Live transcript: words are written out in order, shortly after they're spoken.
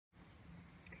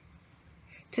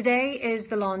Today is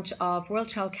the launch of World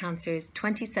Child Cancer's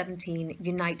 2017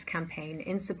 Unite campaign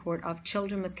in support of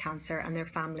children with cancer and their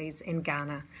families in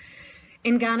Ghana.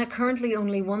 In Ghana, currently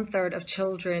only 1/3 of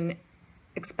children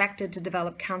expected to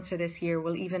develop cancer this year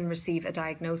will even receive a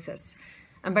diagnosis.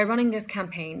 And by running this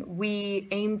campaign, we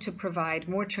aim to provide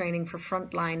more training for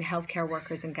frontline healthcare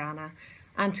workers in Ghana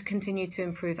and to continue to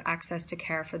improve access to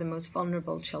care for the most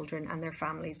vulnerable children and their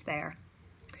families there.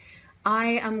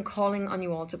 I am calling on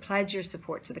you all to pledge your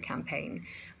support to the campaign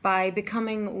by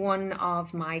becoming one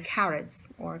of my Caraids,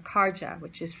 or Carja,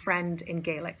 which is friend in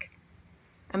Gaelic.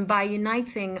 And by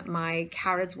uniting my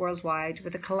Caraids worldwide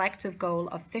with a collective goal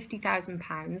of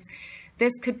 £50,000,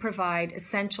 this could provide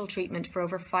essential treatment for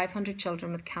over 500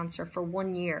 children with cancer for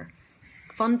 1 year,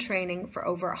 fund training for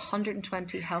over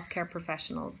 120 healthcare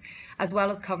professionals, as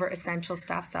well as cover essential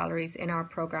staff salaries in our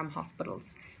programme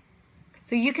hospitals.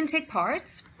 So you can take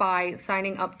part by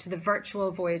signing up to the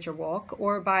virtual Voyager Walk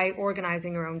or by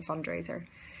organising your own fundraiser.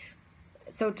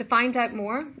 So to find out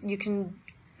more, you can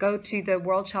go to the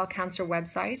World Child Cancer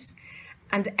website,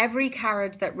 and every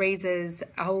Caraid that raises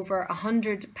over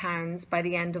 £100 by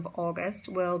the end of August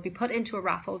will be put into a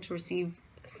raffle to receive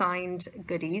signed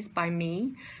goodies by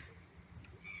me.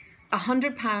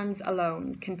 £100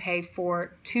 alone can pay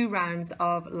for 2 rounds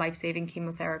of life-saving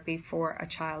chemotherapy for a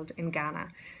child in Ghana.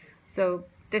 So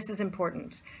this is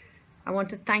important. I want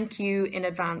to thank you in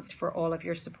advance for all of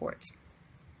your support.